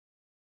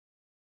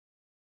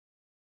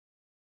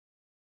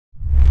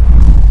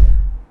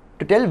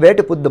To tell where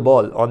to put the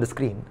ball on the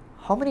screen,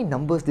 how many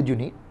numbers did you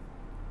need?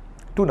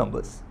 2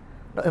 numbers.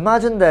 Now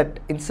imagine that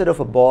instead of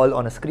a ball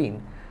on a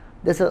screen,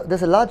 there's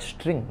a large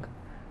string,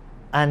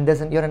 and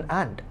you're an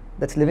ant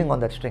that's living on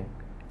that string.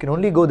 You can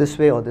only go this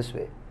way or this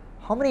way.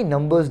 How many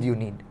numbers do you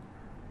need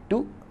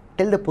to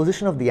tell the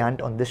position of the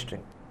ant on this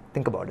string?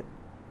 Think about it.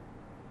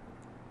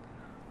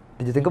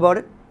 Did you think about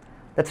it?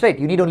 That's right,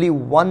 you need only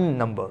 1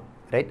 number,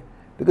 right?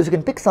 Because you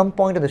can pick some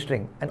point on the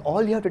string, and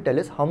all you have to tell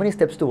is how many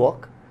steps to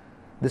walk,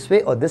 this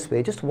way or this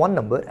way, just 1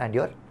 number, and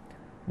you're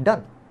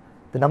done.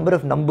 The number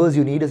of numbers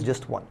you need is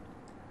just 1.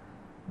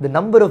 The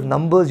number of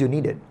numbers you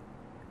needed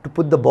to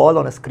put the ball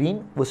on a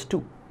screen was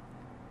 2.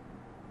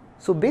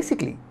 So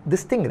basically,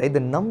 this thing, right, the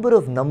number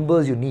of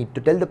numbers you need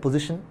to tell the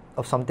position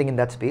of something in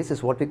that space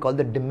is what we call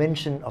the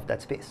dimension of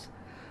that space.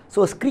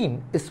 So a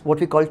screen is what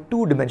we call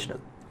 2-dimensional,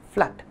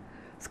 flat.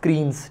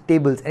 Screens,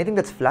 tables, anything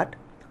that's flat,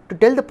 to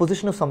tell the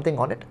position of something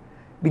on it,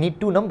 we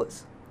need 2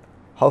 numbers.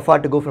 How far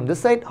to go from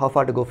this side, how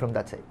far to go from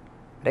that side,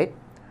 right?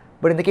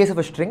 But in the case of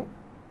a string,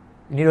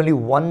 you need only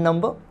 1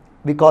 number.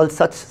 We call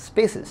such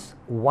spaces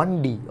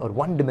 1D or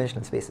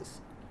 1-dimensional spaces.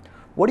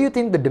 What do you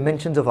think the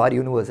dimensions of our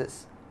universe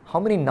is? How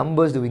many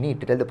numbers do we need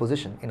to tell the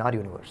position in our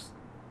universe?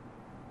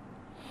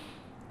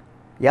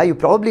 Yeah, you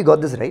probably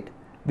got this right.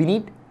 We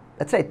need,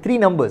 that's right, 3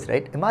 numbers,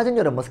 right? Imagine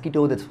you're a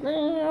mosquito that's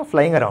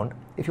flying around.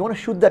 If you want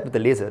to shoot that with a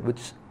laser,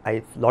 which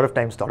I a lot of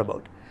times thought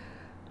about,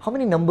 how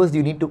many numbers do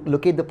you need to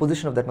locate the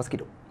position of that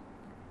mosquito?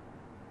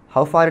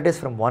 How far it is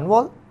from one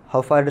wall,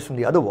 how far it is from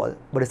the other wall,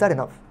 but is that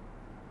enough?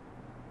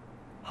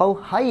 How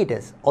high it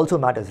is also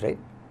matters, right?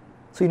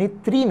 So you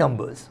need 3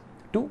 numbers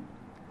to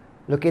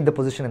locate the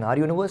position in our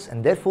universe,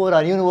 and therefore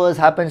our universe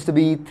happens to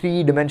be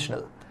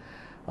 3-dimensional,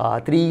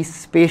 3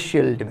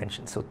 spatial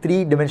dimensions. So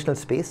 3-dimensional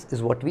space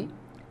is what we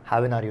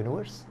have in our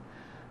universe.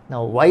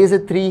 Now, why is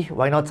it 3?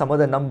 Why not some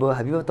other number?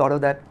 Have you ever thought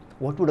of that?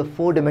 What would a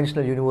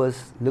 4-dimensional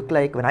universe look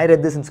like? When I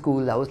read this in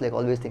school, I was like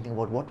always thinking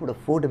about what would a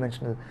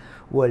 4-dimensional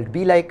world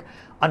be like.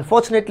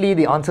 Unfortunately,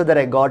 the answer that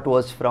I got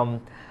was from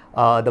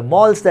the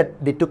malls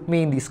that they took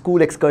me in the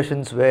school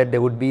excursions, where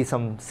there would be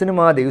some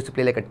cinema. They used to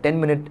play like a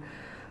 10-minute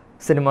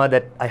cinema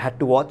that I had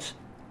to watch.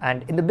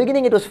 And in the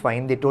beginning it was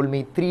fine. They told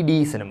me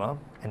 3D cinema,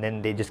 and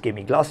then they just gave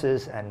me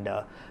glasses and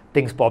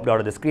things popped out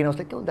of the screen. I was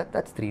like, oh,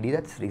 that's 3D,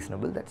 that's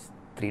reasonable, that's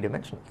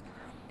 3-dimensional,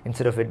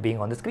 instead of it being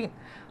on the screen.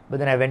 But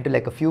then I went to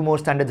like a few more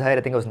standards higher.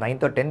 I think I was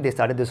 9th or 10th. They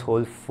started this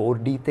whole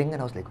 4D thing,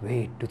 and I was like,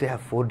 wait, do they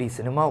have 4D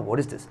cinema? What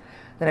is this?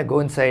 Then I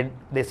go inside.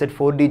 They said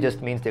 4D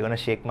just means they're going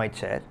to shake my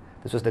chair.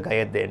 This was the guy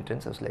at the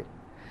entrance. I was like,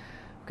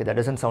 okay, that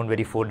doesn't sound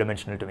very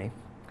 4-dimensional to me.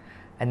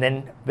 And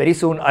then very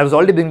soon, I was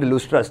already beginning to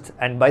lose trust.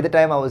 And by the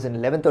time I was in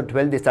 11th or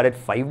 12th, they started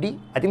 5D.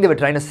 I think they were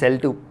trying to sell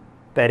to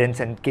parents,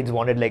 and kids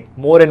wanted like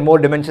more and more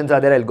dimensions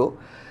are there, I'll go.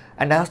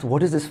 And I asked,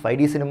 what is this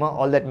 5D cinema?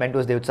 All that meant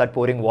was they would start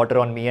pouring water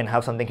on me and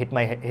have something hit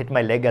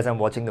my leg as I'm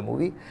watching the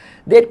movie.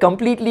 They had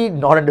completely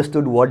not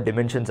understood what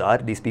dimensions are,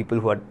 these people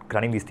who are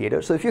running these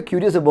theaters. So if you're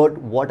curious about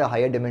what a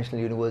higher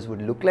dimensional universe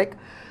would look like,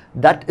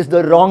 that is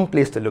the wrong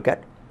place to look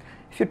at.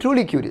 If you're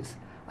truly curious,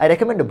 I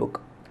recommend a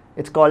book.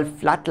 It's called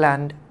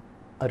Flatland,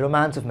 A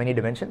Romance of Many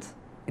Dimensions.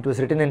 It was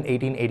written in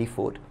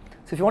 1884. So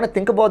if you want to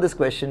think about this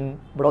question,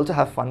 but also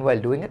have fun while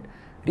doing it,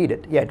 read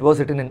it. Yeah, it was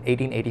written in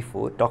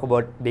 1884. Talk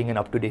about being an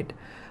up-to-date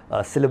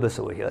syllabus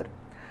over here.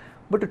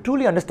 But to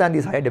truly understand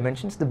these higher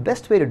dimensions, the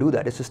best way to do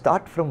that is to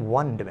start from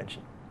 1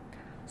 dimension.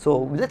 So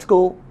let's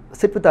go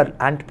sit with our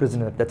ant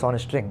prisoner that's on a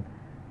string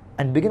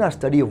and begin our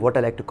study of what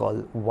I like to call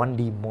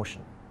 1D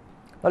motion.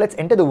 Now let's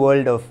enter the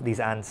world of these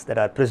ants that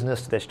are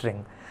prisoners to their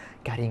string,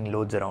 carrying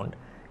loads around.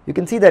 You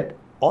can see that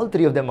all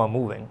 3 of them are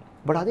moving,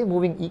 but are they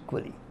moving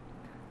equally?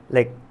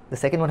 Like the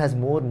second one has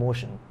more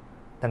motion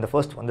than the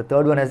first one. The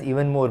third one has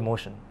even more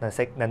motion than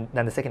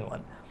the second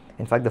one.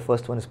 In fact, the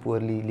first one is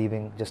poorly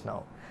leaving just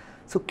now.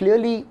 So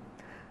clearly,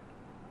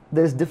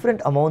 there's different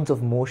amounts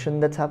of motion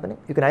that's happening.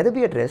 You can either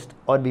be at rest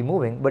or be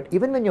moving, but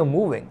even when you're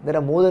moving, there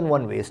are more than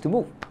one ways to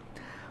move.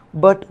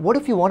 But what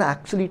if you want to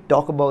actually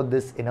talk about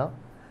this in a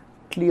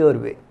clear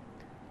way?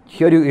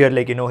 Here you're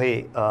like,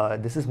 hey,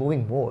 this is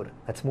moving more,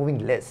 that's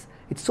moving less.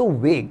 It's so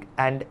vague,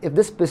 and if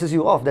this pisses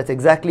you off, that's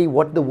exactly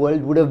what the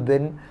world would have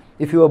been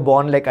if you were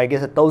born like, I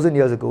guess, 1,000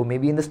 years ago,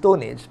 maybe in the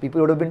Stone Age.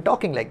 People would have been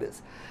talking like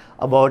this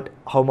about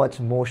how much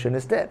motion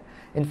is there.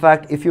 In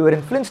fact, if you were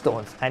in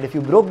Flintstones and if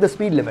you broke the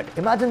speed limit,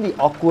 imagine the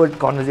awkward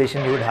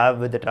conversation you would have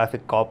with the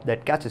traffic cop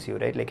that catches you,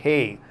 right? Like,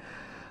 hey,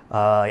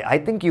 I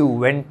think you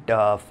went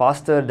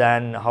faster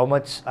than how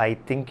much I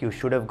think you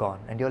should have gone.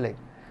 And you're like,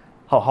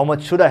 how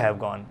much should I have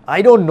gone?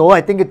 I don't know.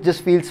 I think it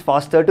just feels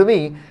faster to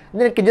me.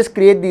 And then it can just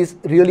create these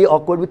really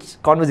awkward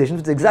conversations,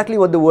 which is exactly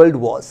what the world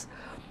was.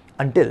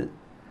 Until,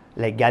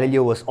 like,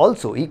 Galileo was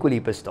also equally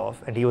pissed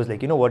off. And he was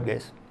like, you know what,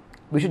 guys?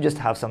 We should just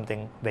have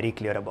something very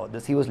clear about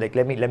this. He was like,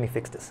 let me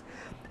fix this.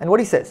 And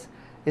what he says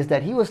is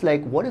that he was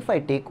like, what if I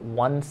take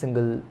one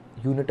single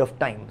unit of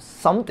time,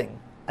 something,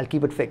 I'll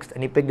keep it fixed.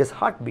 And he picked his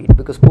heartbeat,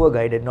 because poor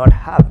guy did not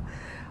have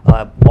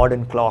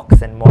modern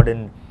clocks and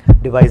modern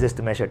devices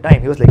to measure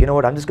time. He was like, you know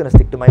what, I'm just going to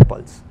stick to my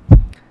pulse.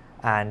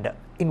 And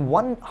in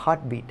one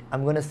heartbeat,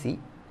 I'm going to see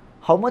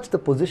how much the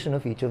position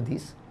of each of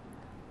these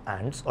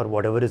ants or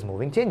whatever is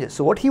moving changes.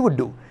 So what he would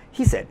do,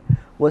 he said,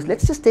 was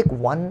let's just take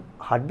one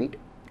heartbeat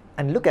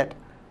and look at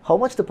how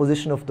much the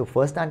position of the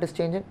first ant is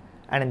changing.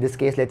 And in this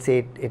case, let's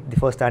say the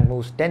first ant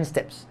moves 10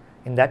 steps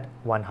in that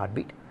one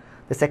heartbeat.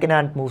 The second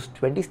ant moves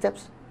 20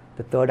 steps.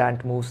 The third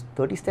ant moves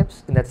 30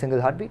 steps in that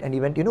single heartbeat. And he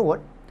went, you know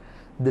what?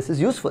 This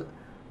is useful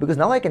because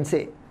now I can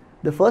say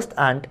the first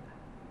ant's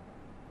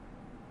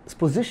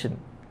position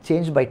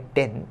changed by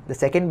 10, the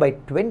second by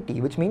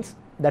 20, which means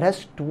that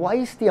has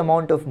twice the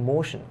amount of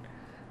motion,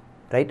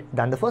 right,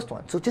 than the first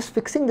one. So just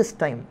fixing this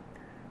time,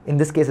 in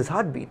this case his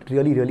heartbeat,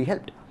 really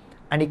helped.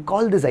 And he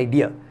called this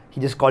idea, he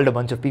just called a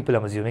bunch of people,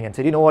 I'm assuming, and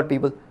said, you know what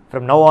people,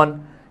 from now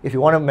on, if you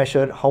want to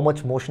measure how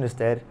much motion is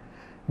there,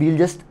 we'll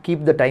just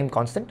keep the time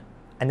constant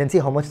and then see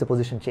how much the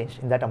position changed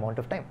in that amount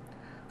of time.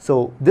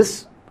 So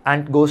this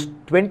ant goes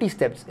 20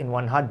 steps in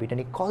one heartbeat, and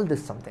he called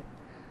this something,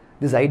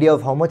 this idea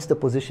of how much the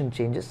position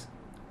changes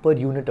per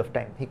unit of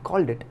time. He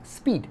called it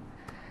speed.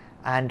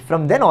 And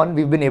from then on,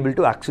 we've been able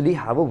to actually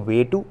have a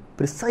way to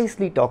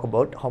precisely talk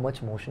about how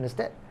much motion is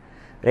there,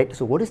 right?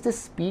 So what is this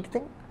speed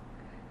thing?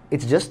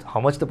 It's just how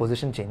much the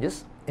position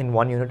changes in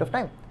 1 unit of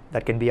time.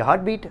 That can be a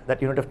heartbeat,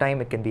 that unit of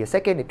time, it can be a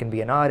second, it can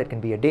be an hour, it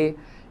can be a day, it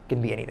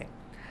can be anything.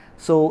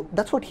 So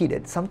that's what he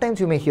did. Sometimes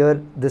you may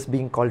hear this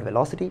being called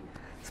velocity.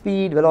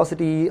 Speed,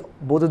 velocity,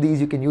 both of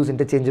these you can use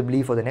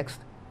interchangeably for the next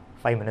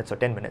 5 minutes or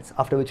 10 minutes,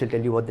 after which I'll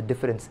tell you what the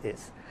difference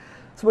is.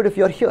 So but if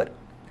you're here,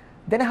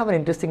 then I have an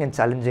interesting and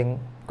challenging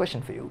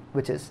question for you,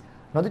 which is,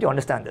 now that you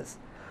understand this,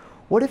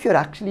 what if you're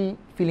actually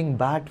feeling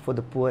bad for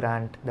the poor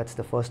ant that's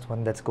the first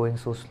one that's going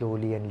so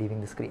slowly and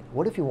leaving the screen?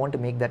 What if you want to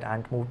make that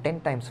ant move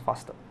 10 times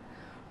faster?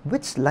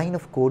 Which line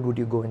of code would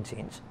you go and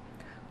change?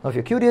 Now if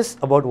you're curious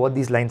about what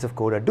these lines of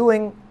code are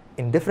doing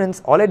in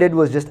difference, all I did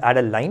was just add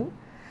a line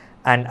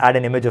and add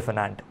an image of an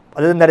ant.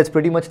 Other than that, it's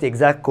pretty much the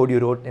exact code you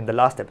wrote in the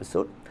last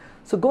episode.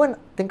 So go and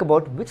think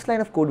about which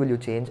line of code will you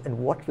change and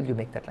what will you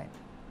make that line.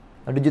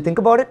 Now did you think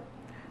about it?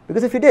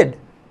 Because if you did,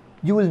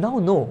 you will now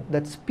know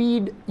that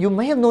speed, you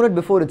may have known it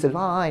before itself.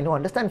 I know,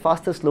 understand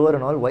faster, slower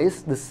and all. Why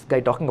is this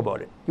guy talking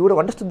about it? You would have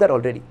understood that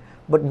already.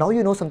 But now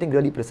you know something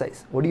really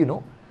precise. What do you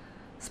know?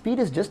 Speed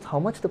is just how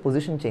much the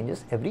position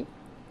changes every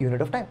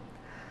unit of time.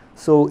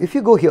 So if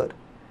you go here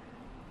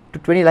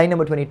to line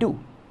number 22,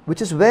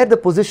 which is where the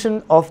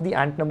position of the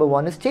ant number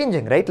 1 is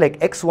changing, right? Like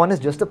x1 is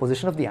just the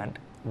position of the ant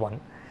 1,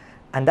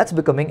 and that's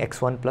becoming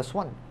x1 plus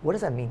 1. What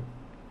does that mean?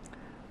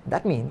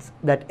 That means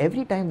that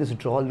every time this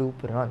draw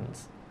loop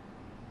runs,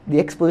 the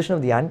x position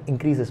of the ant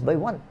increases by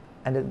 1,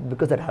 and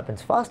because that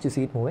happens fast, you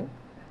see it moving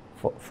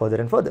further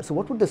and further. So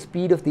what would the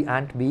speed of the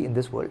ant be in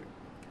this world?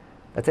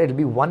 That's right, it will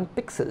be 1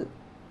 pixel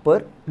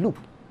per loop.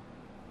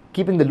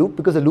 Keeping the loop,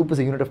 because the loop is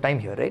a unit of time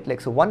here, right?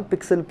 Like, so 1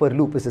 pixel per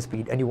loop is the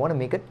speed, and you want to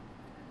make it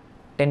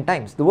 10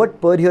 times. The word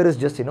per here is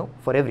just, you know,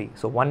 for every.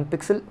 So 1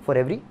 pixel for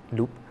every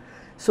loop.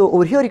 So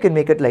over here you can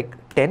make it like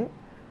 10.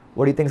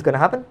 What do you think is going to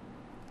happen?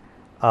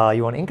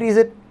 You want to increase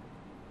it?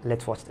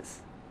 Let's watch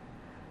this.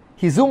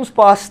 He zooms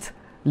past,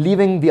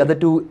 leaving the other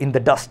two in the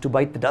dust to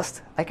bite the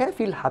dust. I kind of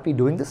feel happy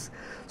doing this.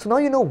 So now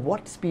you know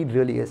what speed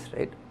really is,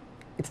 right?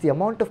 It's the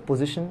amount of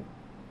position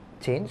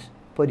change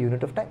per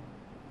unit of time.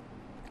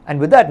 And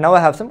with that, now I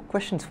have some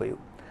questions for you.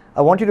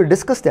 I want you to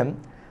discuss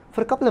them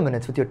for a couple of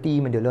minutes with your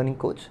team and your learning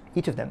coach,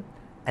 each of them,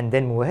 and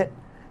then move ahead.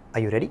 Are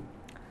you ready?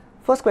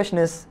 First question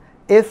is,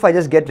 if I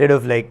just get rid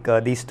of like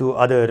these two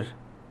other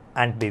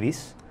ant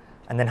babies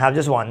and then have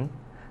just one,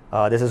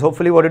 this is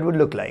hopefully what it would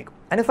look like.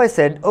 And if I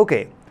said,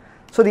 okay,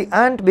 so the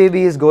ant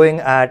baby is going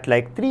at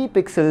like 3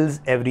 pixels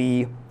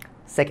every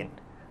second,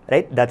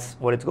 right? That's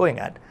what it's going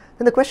at.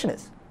 Then the question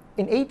is,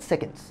 in 8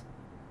 seconds,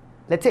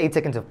 let's say 8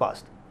 seconds have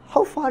passed,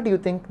 how far do you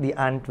think the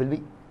ant will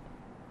be?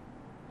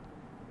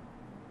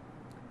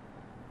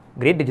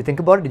 Great, did you think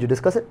about it? Did you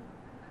discuss it?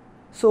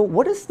 So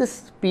what is this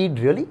speed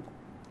really?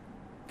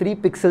 3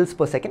 pixels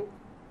per second.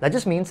 That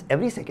just means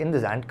every second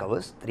this ant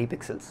covers 3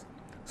 pixels.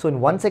 So in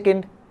 1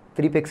 second,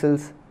 3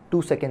 pixels,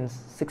 2 seconds,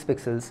 6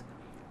 pixels,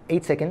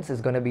 8 seconds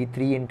is going to be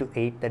 3 into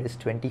 8, that is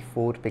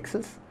 24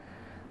 pixels.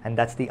 And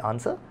that's the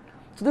answer.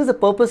 So this is the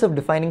purpose of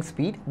defining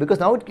speed, because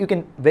now you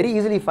can very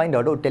easily find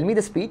out, oh, tell me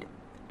the speed,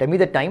 tell me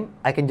the time,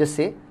 I can just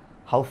say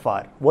how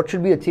far, what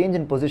should be the change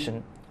in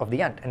position of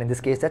the ant, and in this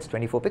case that's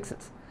 24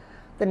 pixels.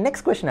 The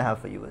next question I have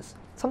for you is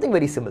something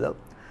very similar.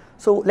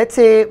 So let's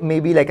say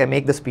maybe like I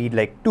make the speed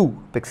like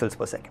 2 pixels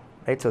per second,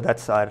 right? So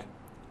that's our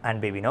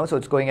ant baby now. So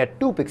it's going at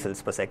 2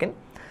 pixels per second,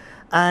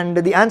 and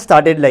the ant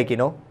started like, you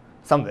know,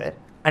 somewhere,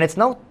 and it's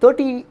now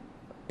 30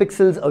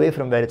 pixels away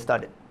from where it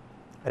started,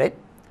 right?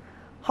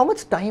 How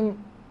much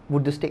time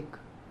would this take?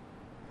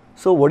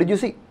 So what did you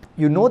see?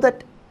 You know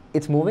that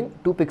it's moving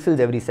 2 pixels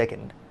every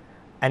second,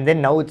 and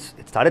then now it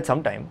started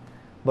sometime,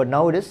 but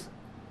now it is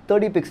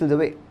 30 pixels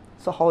away.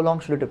 So how long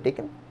should it have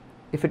taken?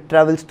 If it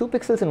travels 2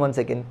 pixels in 1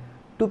 second,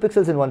 2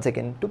 pixels in 1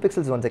 second, 2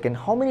 pixels in 1 second,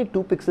 how many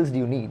 2 pixels do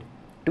you need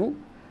to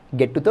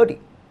get to 30,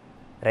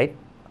 right?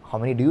 How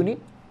many do you need?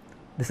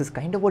 This is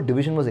kind of what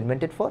division was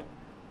invented for.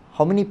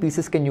 How many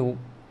pieces can you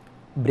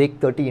break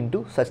 30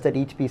 into such that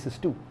each piece is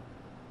 2?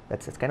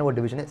 That's kind of what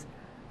division is.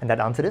 And that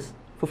answer is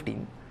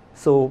 15.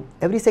 So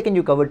every second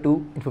you cover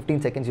 2, in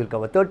 15 seconds you'll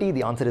cover 30.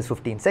 The answer is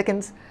 15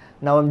 seconds.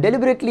 Now I'm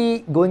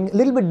deliberately going a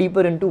little bit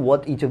deeper into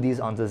what each of these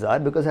answers are,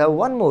 because I have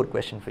one more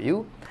question for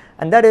you.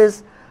 And that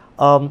is,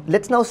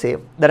 let's now say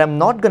that I'm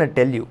not going to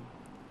tell you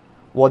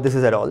what this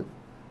is at all,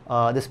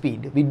 the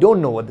speed. We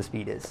don't know what the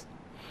speed is.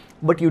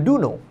 But you do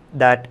know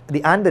that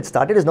the ant that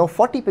started is now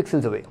 40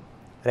 pixels away,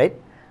 right?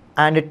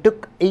 And it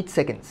took 8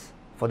 seconds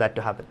for that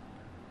to happen.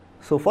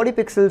 So 40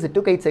 pixels, it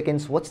took 8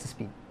 seconds. What's the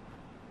speed?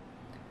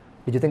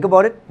 Did you think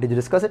about it? Did you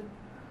discuss it?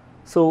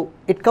 So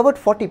it covered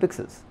 40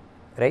 pixels,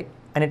 right?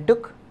 And it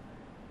took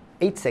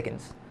 8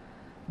 seconds.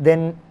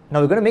 Then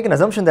now we're going to make an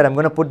assumption that I'm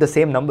going to put the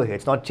same number here.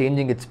 It's not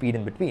changing its speed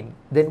in between.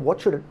 Then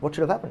what should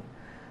have happened?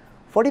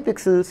 40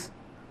 pixels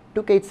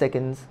took 8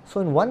 seconds.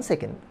 So in 1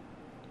 second,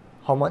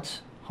 how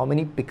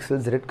many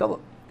pixels did it cover?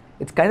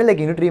 It's kind of like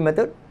unitary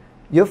method.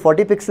 Your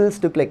 40 pixels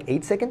took like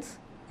 8 seconds.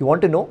 You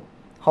want to know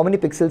how many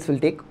pixels will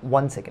take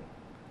 1 second.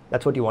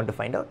 That's what you want to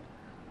find out.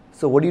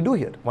 So what do you do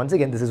here? Once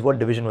again, this is what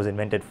division was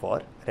invented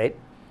for, right?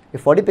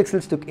 If 40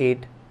 pixels took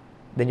 8,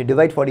 then you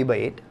divide 40 by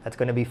 8, that's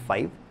going to be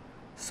 5.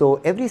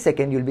 So every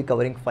second you'll be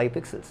covering 5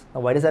 pixels.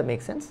 Now why does that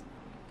make sense?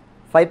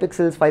 5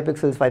 pixels, 5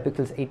 pixels, 5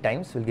 pixels 8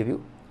 times will give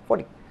you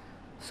 40.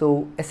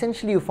 So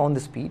essentially you found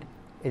the speed,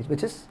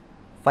 which is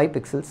 5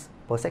 pixels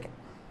per second.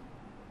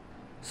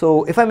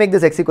 So if I make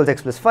this x equals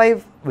x plus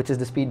 5, which is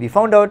the speed we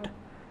found out,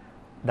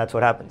 that's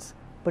what happens.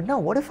 But now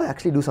what if I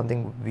actually do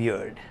something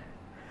weird?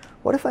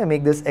 What if I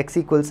make this x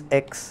equals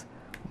x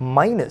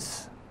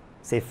minus,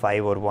 say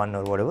 5 or 1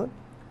 or whatever?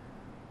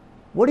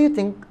 What do you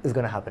think is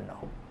going to happen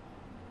now?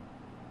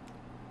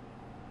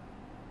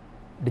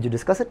 Did you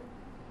discuss it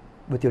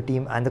with your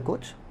team and the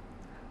coach?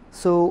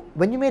 So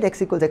when you made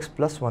x equals x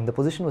plus 1, the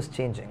position was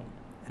changing,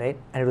 right?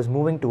 And it was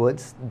moving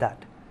towards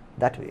that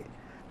way.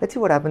 Let's see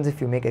what happens if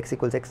you make x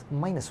equals x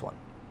minus 1.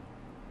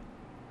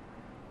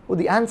 Oh,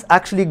 the ant's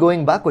actually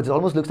going backwards. It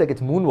almost looks like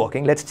it's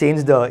moonwalking. Let's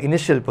change the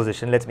initial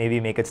position. Let's maybe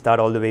make it start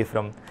all the way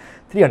from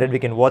 300. We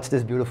can watch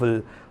this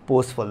beautiful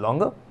pose for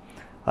longer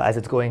as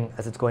it's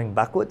going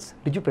backwards.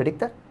 Did you predict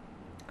that?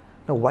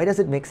 Now, why does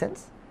it make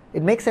sense?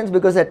 It makes sense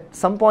because at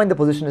some point the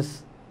position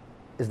is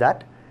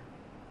that,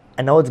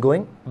 and now it's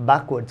going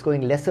backwards,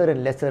 going lesser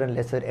and lesser and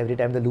lesser every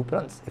time the loop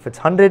runs. If it's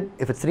 100,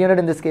 if it's 300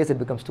 in this case, it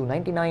becomes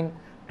 299,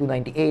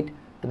 298,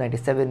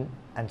 297,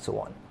 and so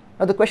on.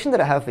 Now the question that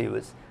I have for you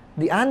is,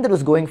 the ant that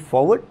was going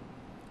forward,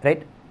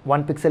 right,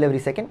 1 pixel every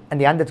second,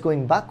 and the ant that's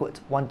going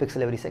backwards, 1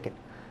 pixel every second,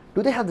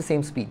 do they have the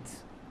same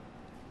speeds?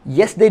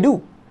 Yes, they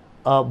do.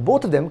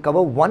 Both of them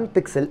cover 1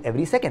 pixel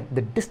every second.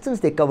 The distance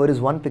they cover is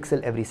 1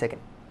 pixel every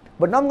second.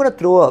 But now I'm going to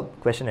throw a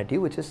question at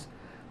you, which is,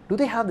 do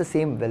they have the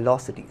same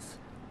velocities?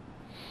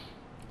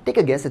 Take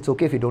a guess. It's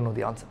okay if you don't know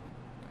the answer.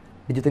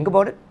 Did you think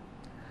about it?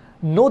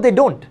 No, they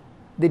don't.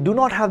 They do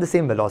not have the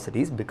same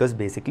velocities, because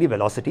basically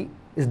velocity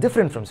is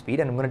different from speed,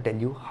 and I'm going to tell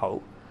you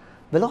how.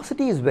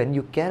 Velocity is when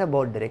you care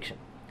about direction.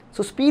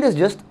 So speed is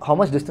just how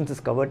much distance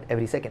is covered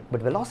every second,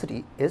 but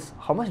velocity is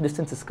how much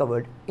distance is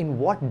covered in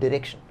what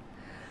direction.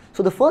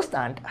 So the first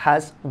ant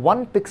has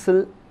 1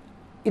 pixel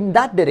in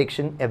that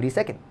direction every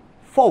second,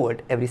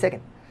 forward every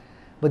second,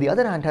 but the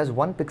other ant has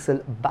 1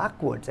 pixel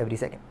backwards every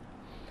second.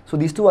 So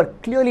these two are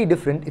clearly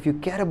different if you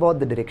care about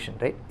the direction,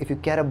 right? If you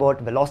care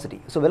about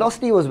velocity. So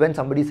velocity was when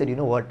somebody said, you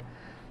know what,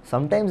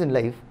 sometimes in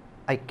life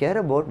I care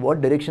about what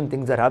direction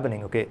things are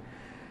happening, okay?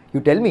 You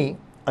tell me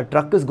a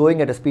truck is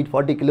going at a speed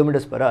 40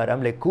 kilometers per hour,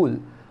 I'm like, cool.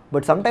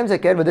 But sometimes I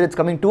care whether it's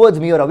coming towards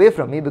me or away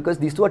from me, because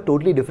these two are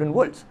totally different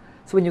worlds.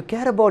 So when you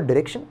care about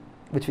direction,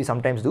 which we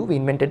sometimes do, we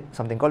invented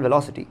something called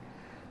velocity.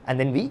 And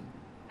then we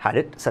had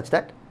it such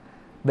that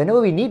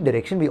whenever we need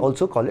direction, we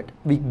also call it,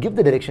 we give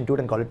the direction to it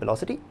and call it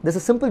velocity. There's a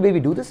simple way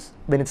we do this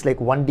when it's like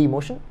 1D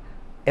motion.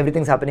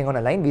 Everything's happening on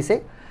a line. We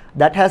say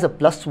that has a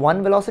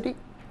 +1 velocity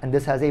and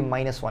this has a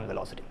 -1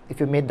 velocity. If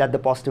you made that the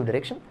positive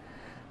direction,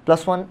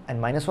 +1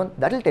 and -1,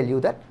 that will tell you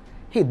that,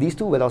 hey, these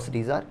two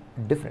velocities are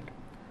different.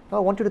 Now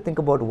I want you to think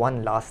about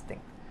one last thing.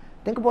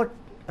 Think about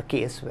a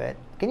case where,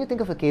 can you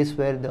think of a case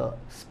where the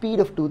speed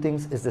of two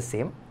things is the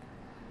same,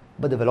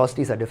 but the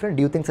velocities are different?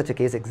 Do you think such a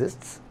case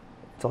exists?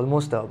 It's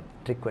almost a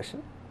trick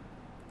question.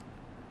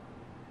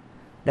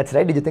 That's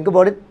right. Did you think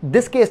about it?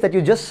 This case that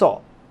you just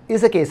saw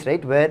is a case,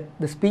 right, where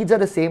the speeds are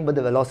the same, but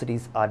the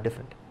velocities are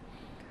different.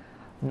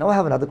 Now I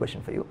have another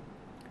question for you.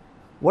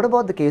 What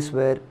about the case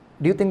where,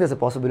 do you think there's a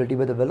possibility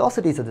where the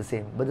velocities are the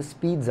same, but the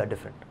speeds are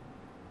different?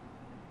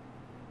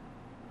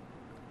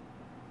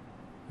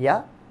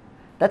 Yeah,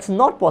 that's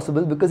not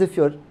possible, because if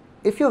your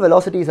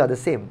velocities are the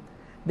same,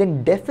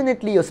 then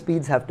definitely your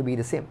speeds have to be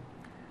the same,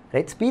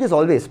 right? Speed is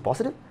always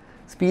positive.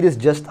 Speed is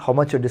just how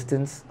much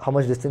distance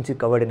you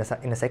covered in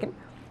a second.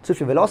 So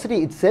if your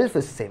velocity itself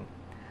is same,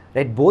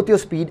 right, both your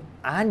speed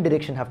and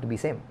direction have to be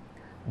same,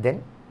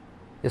 then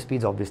your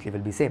speeds obviously will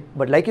be same.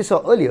 But like you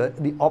saw earlier,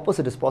 the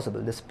opposite is possible.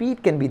 The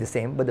speed can be the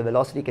same, but the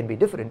velocity can be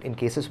different in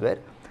cases where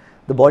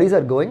the bodies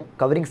are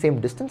covering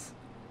same distance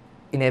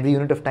in every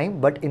unit of time,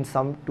 but in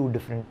some two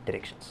different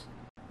directions.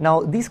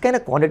 Now, these kind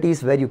of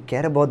quantities where you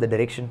care about the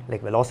direction,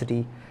 like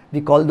velocity, we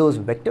call those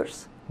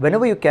vectors.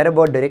 Whenever you care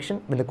about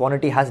direction, when the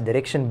quantity has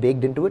direction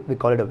baked into it, we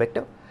call it a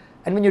vector.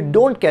 And when you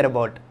don't care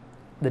about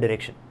the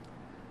direction,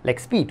 like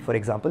speed, for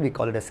example, we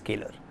call it a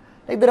scalar.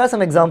 Like there are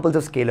some examples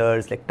of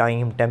scalars like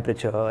time,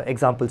 temperature,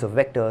 examples of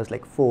vectors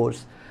like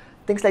force,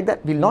 things like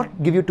that. We'll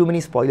not give you too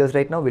many spoilers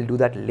right now, we'll do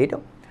that later.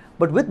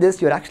 But with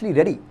this, you're actually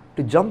ready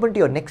to jump into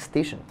your next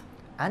station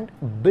and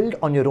build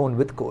on your own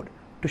with code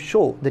to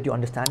show that you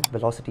understand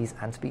velocities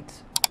and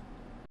speeds.